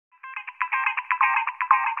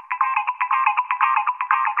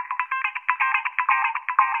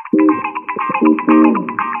One.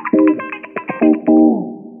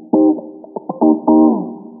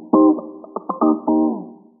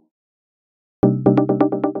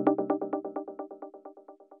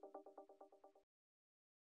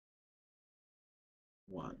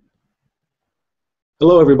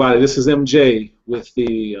 Hello, everybody. This is MJ with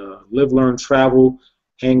the Live, Learn, Travel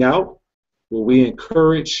Hangout, where we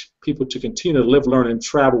encourage people to continue to live, learn, and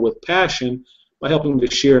travel with passion by helping them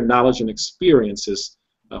to share knowledge and experiences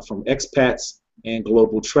from expats and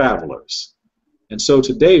global travelers. And so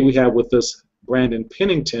today we have with us Brandon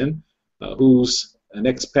Pennington, who's an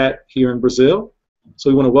expat here in Brazil. So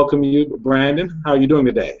we want to welcome you, Brandon. How are you doing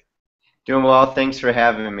today? Doing well. Thanks for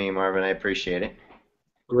having me, Marvin. I appreciate it.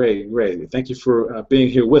 Great, great. Thank you for being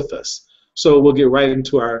here with us. So we'll get right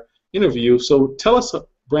into our interview. So tell us,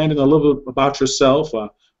 Brandon, a little bit about yourself,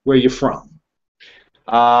 where you're from.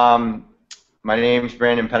 My name's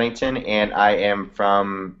Brandon Pennington, and I am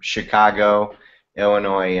from Chicago,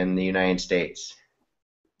 Illinois, in the United States.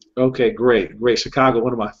 Okay, great, great. Chicago,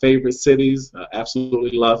 one of my favorite cities.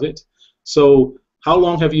 Absolutely love it. So how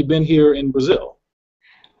long have you been here in Brazil?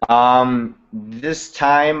 This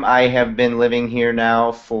time I have been living here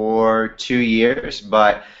now for 2 years,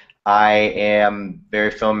 but I am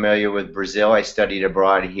very familiar with Brazil. I studied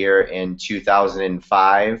abroad here in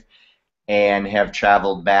 2005 and have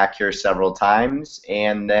traveled back here several times.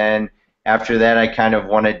 And then after that, I kind of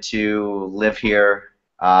wanted to live here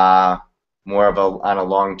more of on a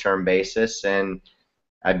long-term basis, and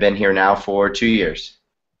I've been here now for 2 years.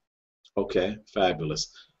 Okay,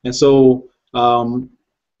 fabulous. And so,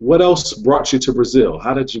 what else brought you to Brazil?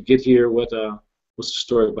 How did you get here? What's the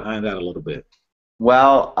story behind that a little bit?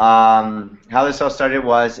 Well, how this all started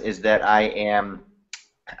is that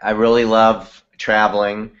I really love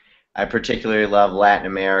traveling. I particularly love Latin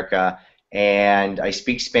America, and I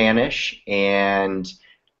speak Spanish. And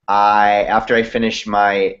after I finished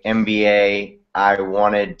my MBA, I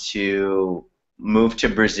wanted to move to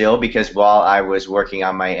Brazil because while I was working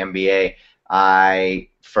on my MBA, I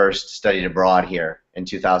first studied abroad here in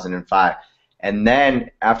 2005. And then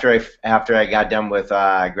after I got done with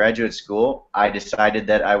graduate school, I decided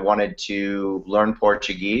that I wanted to learn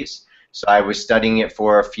Portuguese. So I was studying it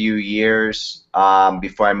for a few years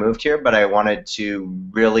before I moved here, but I wanted to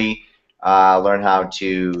really learn how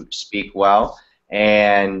to speak well.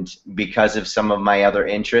 And because of some of my other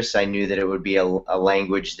interests, I knew that it would be a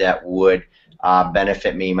language that would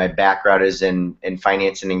benefit me. My background is in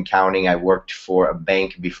finance and accounting. I worked for a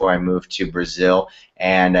bank before I moved to Brazil,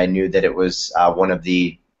 and I knew that it was one of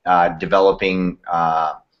the developing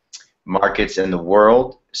markets in the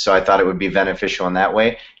world, so I thought it would be beneficial in that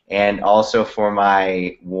way. And also for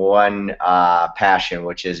my one passion,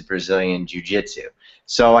 which is Brazilian Jiu-Jitsu.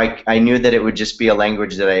 So I knew that it would just be a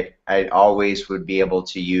language that I always would be able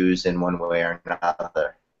to use in one way or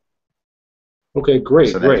another. Okay, great,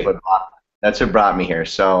 so great. That's what brought me here.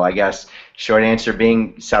 So I guess short answer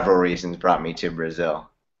being several reasons brought me to Brazil.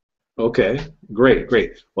 Okay, great,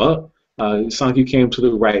 great. Well, it sounds like you came to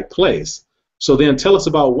the right place. So then tell us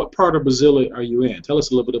about what part of Brazil are you in? Tell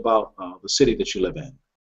us a little bit about the city that you live in.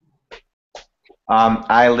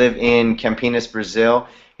 I live in Campinas, Brazil.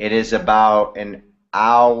 It is about an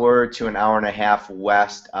hour to an hour and a half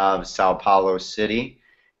west of Sao Paulo City,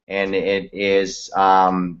 and it is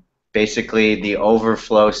basically the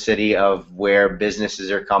overflow city of where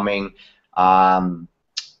businesses are coming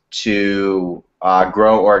to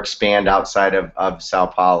grow or expand outside of Sao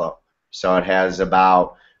Paulo. So it has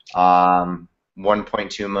about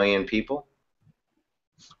 1.2 million people.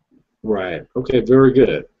 Right. Okay, very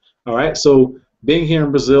good. All right, so being here in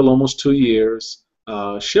Brazil almost 2 years,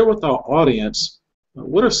 share with our audience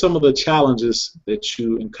what are some of the challenges that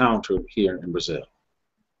you encountered here in Brazil?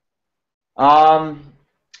 I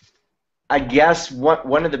guess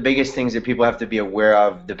one of the biggest things that people have to be aware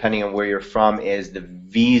of, depending on where you're from, is the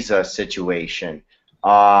visa situation.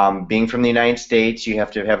 Being from the United States, you have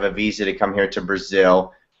to have a visa to come here to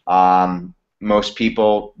Brazil. Most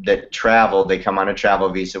people that travel, they come on a travel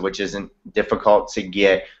visa, which isn't difficult to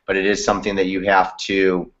get, but it is something that you have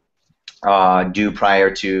to do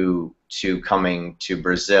prior to coming to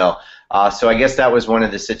Brazil. So I guess that was one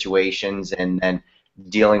of the situations, and then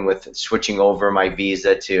dealing with switching over my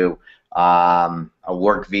visa to a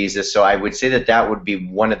work visa. So I would say that that would be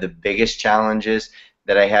one of the biggest challenges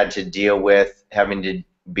that I had to deal with,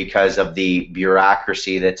 because of the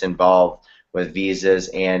bureaucracy that's involved with visas,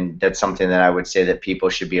 and that's something that I would say that people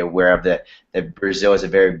should be aware of, that Brazil is a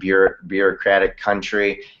very bureaucratic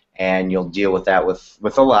country, and you'll deal with that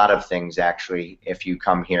with a lot of things, actually, if you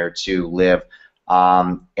come here to live.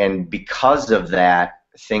 And because of that,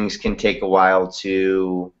 things can take a while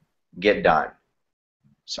to get done.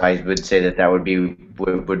 So I would say that that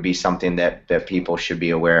would be something that people should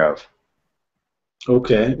be aware of.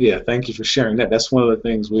 Okay, yeah, thank you for sharing that. That's one of the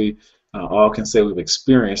things we all can say we've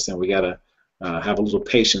experienced, and we got to have a little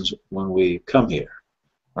patience when we come here.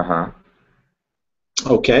 Uh-huh.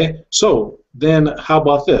 Okay, so then how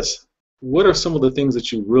about this? What are some of the things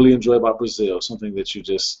that you really enjoy about Brazil? Something that you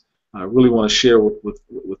just really want to share with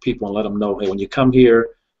people and let them know, hey, when you come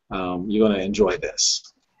here, you're going to enjoy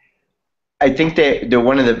this. I think that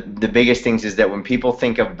one of the biggest things is that when people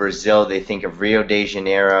think of Brazil, they think of Rio de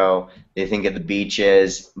Janeiro, they think of the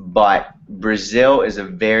beaches, but Brazil is a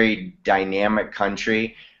very dynamic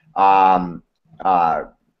country, um,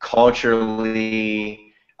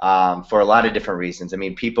 culturally, for a lot of different reasons. I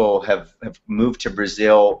mean, people have moved to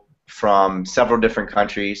Brazil from several different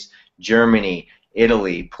countries: Germany,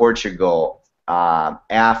 Italy, Portugal,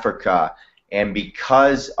 Africa. And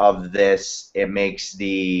because of this, it makes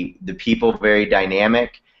the people very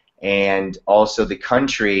dynamic, and also the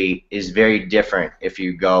country is very different if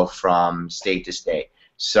you go from state to state.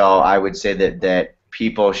 So I would say that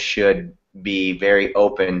people should be very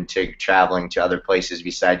open to traveling to other places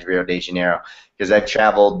besides Rio de Janeiro, because I've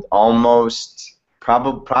traveled almost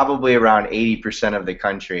probably around 80% of the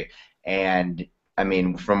country, and I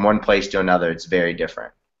mean, from one place to another, it's very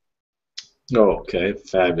different. Okay,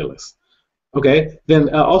 fabulous. Okay,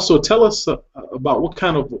 then also tell us about what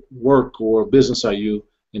kind of work or business are you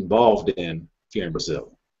involved in here in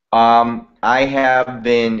Brazil? I have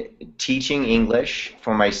been teaching English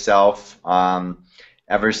for myself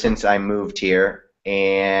ever since I moved here.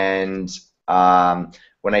 And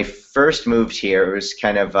when I first moved here, it was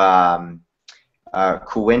kind of a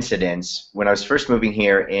coincidence. When I was first moving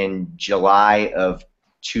here in July of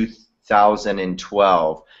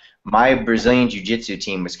 2012, my Brazilian Jiu-Jitsu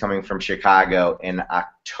team was coming from Chicago in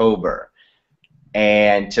October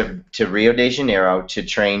and to Rio de Janeiro to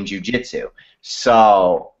train jiu-jitsu.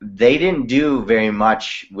 So they didn't do very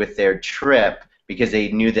much with their trip because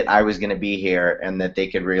they knew that I was going to be here and that they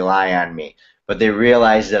could rely on me. But they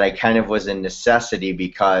realized that I kind of was a necessity,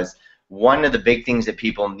 because one of the big things that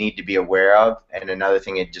people need to be aware of, and another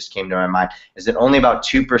thing that just came to my mind, is that only about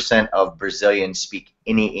 2% of Brazilians speak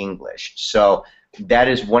any English. So that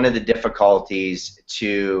is one of the difficulties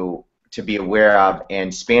to be aware of,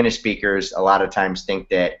 and Spanish speakers a lot of times think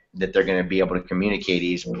that they're going to be able to communicate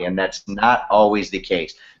easily, and that's not always the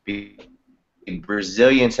case.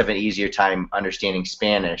 Brazilians have an easier time understanding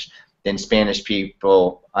Spanish than Spanish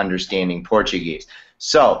people understanding Portuguese.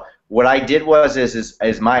 So what I did was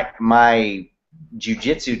my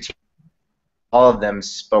jiu-jitsu team, all of them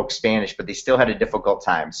spoke Spanish, but they still had a difficult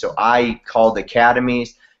time. So I called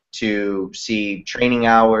academies to see training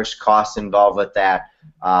hours, costs involved with that,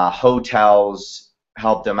 hotels,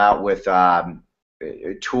 helped them out with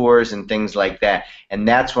tours and things like that. And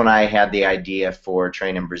that's when I had the idea for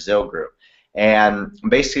Train in Brazil Group. And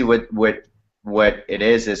basically what it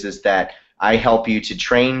is that I help you to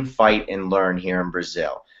train, fight, and learn here in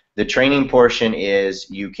Brazil. The training portion is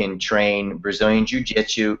you can train Brazilian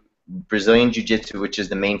Jiu-Jitsu, which is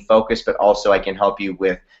the main focus, but also I can help you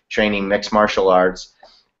with training mixed martial arts,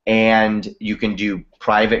 and you can do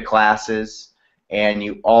private classes, and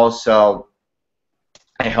you also,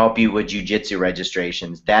 I help you with jiu-jitsu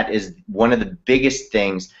registrations. That is one of the biggest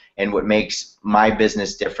things, and what makes my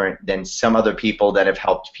business different than some other people that have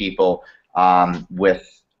helped people with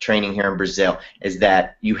training here in Brazil, is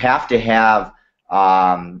that you have to have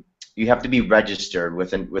you have to be registered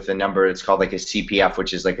with a number. It's called like a CPF,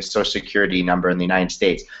 which is like a Social Security number in the United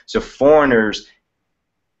States. So foreigners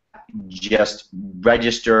just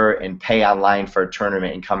register and pay online for a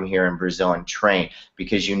tournament and come here in Brazil and train,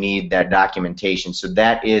 because you need that documentation. So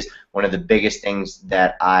that is one of the biggest things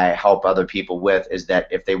that I help other people with, is that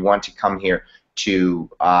if they want to come here to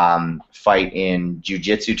fight in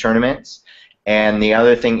jiu-jitsu tournaments. And the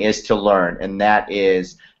other thing is to learn, and that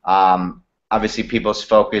is obviously people's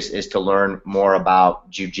focus is to learn more about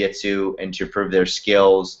jiu-jitsu and to improve their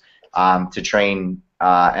skills, to train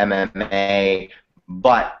MMA,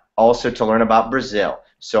 but also to learn about Brazil.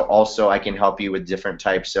 So also I can help you with different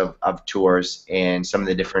types of tours in some of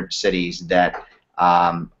the different cities that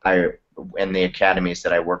and the academies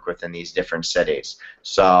that I work with in these different cities.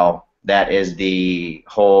 So that is the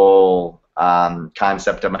whole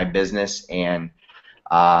concept of my business, and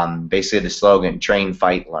basically the slogan: train,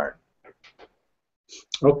 fight, learn.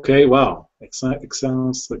 Okay, wow. It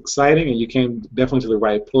sounds exciting, and you came definitely to the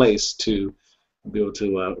right place to be able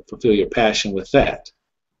to fulfill your passion with that.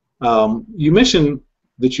 You mentioned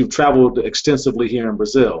that you've traveled extensively here in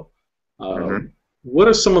Brazil. Mm-hmm. What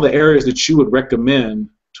are some of the areas that you would recommend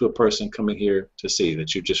to a person coming here to see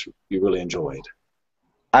that you really enjoyed?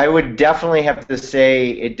 I would definitely have to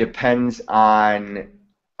say it depends on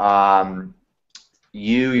um,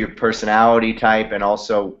 you, your personality type, and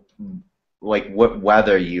also like what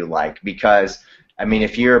weather you like. Because I mean,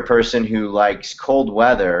 if you're a person who likes cold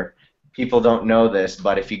weather, people don't know this,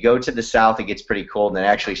 but if you go to the south, it gets pretty cold and it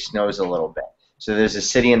actually snows a little bit. So there's a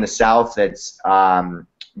city in the south that's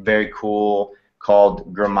very cool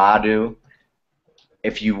called Gramado.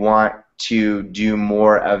 If you want to do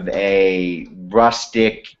more of a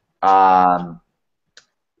rustic, not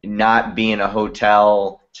be in a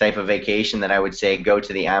hotel type of vacation, then I would say go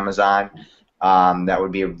to the Amazon. That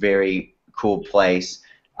would be a very cool place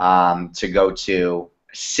to go to.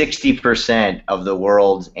 60% of the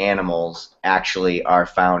world's animals actually are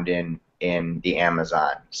found in the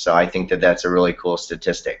Amazon. So I think that that's a really cool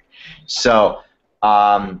statistic. So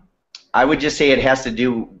I would just say it has to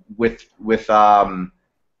do with what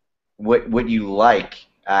you like.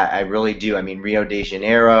 I really do. I mean, Rio de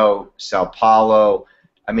Janeiro, Sao Paulo.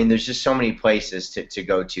 I mean, there's just so many places to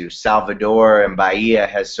go to. Salvador and Bahia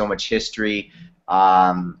has so much history.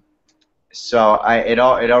 It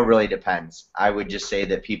all really depends. I would just say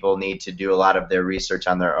that people need to do a lot of their research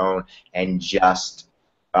on their own and just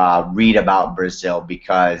read about Brazil,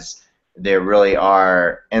 because there really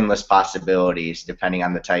are endless possibilities depending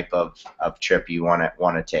on the type of trip you want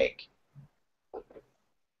to take.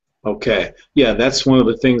 Okay. Yeah, that's one of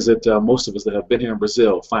the things that most of us that have been here in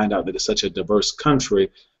Brazil find out, that it's such a diverse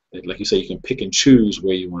country that, like you say, you can pick and choose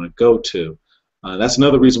where you want to go to. That's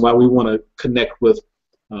another reason why we want to connect with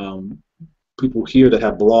um, people here that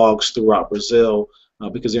have blogs throughout Brazil,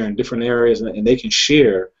 because they're in different areas, and they can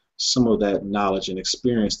share some of that knowledge and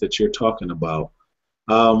experience that you're talking about.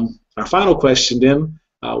 Our final question then,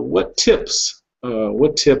 what tips,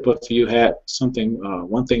 what tip, if you had something,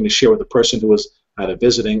 one thing to share with a person who is either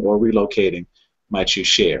visiting or relocating, might you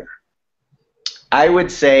share? I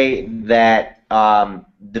would say that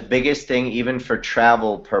the biggest thing, even for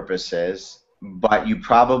travel purposes, but you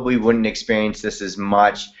probably wouldn't experience this as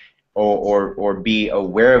much, or be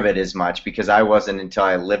aware of it as much, because I wasn't until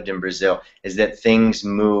I lived in Brazil, is that things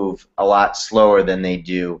move a lot slower than they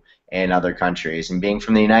do in other countries. And being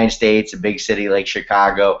from the United States, a big city like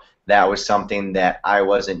Chicago, that was something that I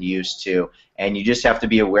wasn't used to. And you just have to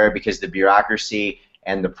be aware, because the bureaucracy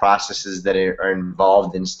and the processes that are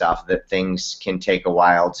involved in stuff, that things can take a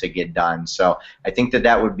while to get done. So I think that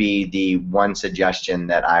that would be the one suggestion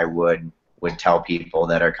that I would tell people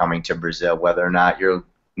that are coming to Brazil, whether or not you're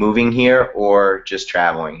moving here or just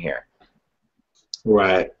traveling here.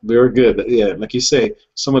 Right, very good. Yeah, like you say,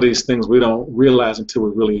 some of these things we don't realize until we're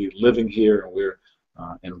really living here and we're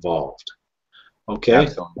involved. Okay, well,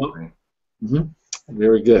 Absolutely. mhm,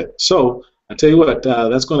 very good. So I tell you what,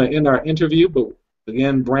 that's going to end our interview. But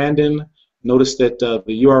again, Brandon, notice that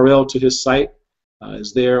the URL to his site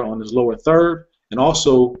is there on his lower third, and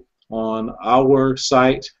also on our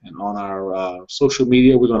site and on our social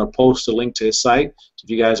media, we're going to post a link to his site. So if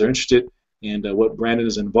you guys are interested in what Brandon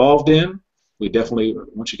is involved in, we definitely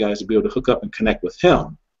want you guys to be able to hook up and connect with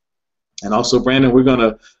him. And also, Brandon, we're going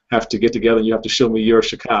to have to get together, and you have to show me your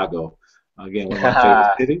Chicago. Again, one of my favorite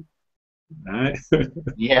cities. All right.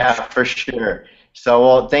 Yeah, for sure. So,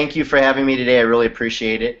 well, thank you for having me today. I really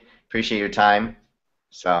appreciate it. Appreciate your time.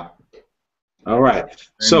 So, All right. very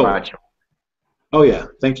So, much. oh yeah,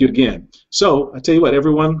 thank you again. So, I tell you what,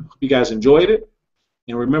 everyone, hope you guys enjoyed it.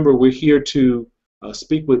 And remember, we're here to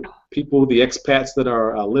speak with people, the expats that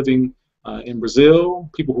are living in Brazil,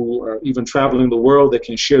 people who are even traveling the world, that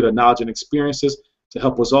can share their knowledge and experiences to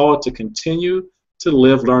help us all to continue to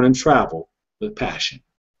live, learn, and travel with passion.